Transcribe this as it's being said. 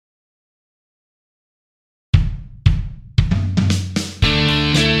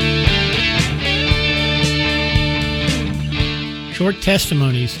short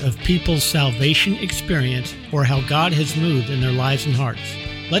testimonies of people's salvation experience or how God has moved in their lives and hearts.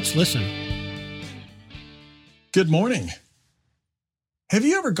 Let's listen. Good morning. Have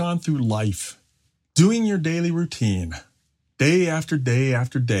you ever gone through life doing your daily routine, day after day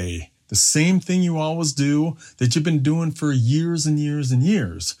after day, the same thing you always do that you've been doing for years and years and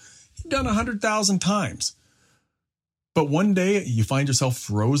years? You've done 100,000 times. But one day you find yourself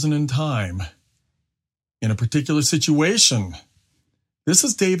frozen in time in a particular situation. This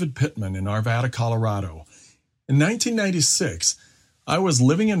is David Pittman in Arvada, Colorado. In 1996, I was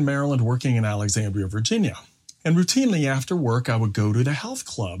living in Maryland, working in Alexandria, Virginia. And routinely after work, I would go to the health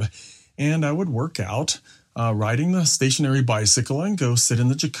club and I would work out, riding the stationary bicycle and go sit in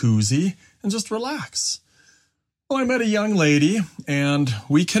the jacuzzi and just relax. Well, I met a young lady and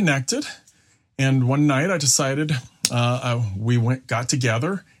we connected. And one night I decided we got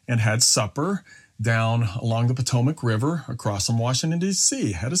together and had supper down along the Potomac River across from Washington,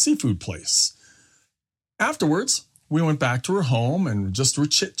 D.C., at a seafood place. Afterwards, we went back to her home and just were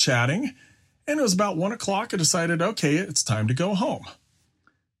chit-chatting. And it was about 1 o'clock. I decided, okay, it's time to go home.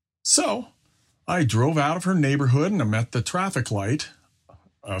 So I drove out of her neighborhood and I'm at the traffic light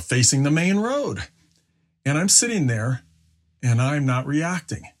facing the main road. And I'm sitting there and I'm not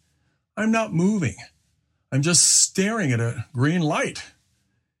reacting. I'm not moving. I'm just staring at a green light.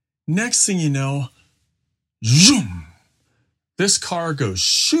 Next thing you know, zoom! This car goes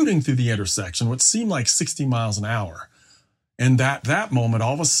shooting through the intersection, what seemed like 60 miles an hour. And that moment,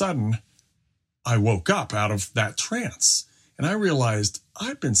 all of a sudden, I woke up out of that trance. And I realized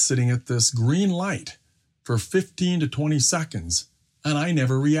I'd been sitting at this green light for 15 to 20 seconds, and I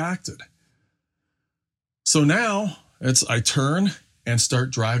never reacted. So now I turn and start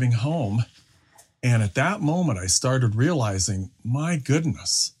driving home. And at that moment, I started realizing, my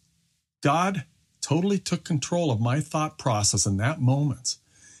goodness, God totally took control of my thought process in that moment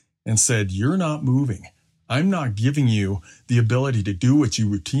and said, you're not moving. I'm not giving you the ability to do what you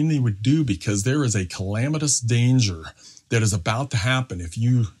routinely would do because there is a calamitous danger that is about to happen if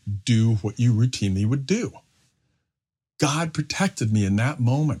you do what you routinely would do. God protected me in that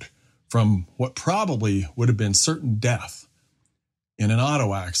moment from what probably would have been certain death in an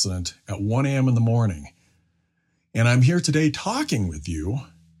auto accident at 1 a.m. in the morning. And I'm here today talking with you,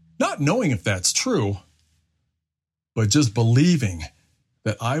 not knowing if that's true, but just believing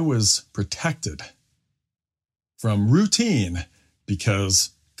that I was protected from routine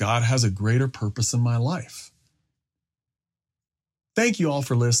because God has a greater purpose in my life. Thank you all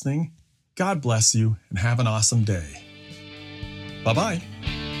for listening. God bless you and have an awesome day. Bye-bye.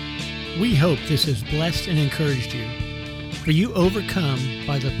 We hope this has blessed and encouraged you. For you overcome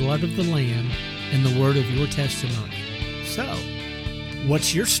by the blood of the Lamb and the word of your testimony. So,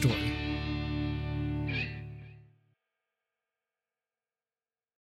 what's your story?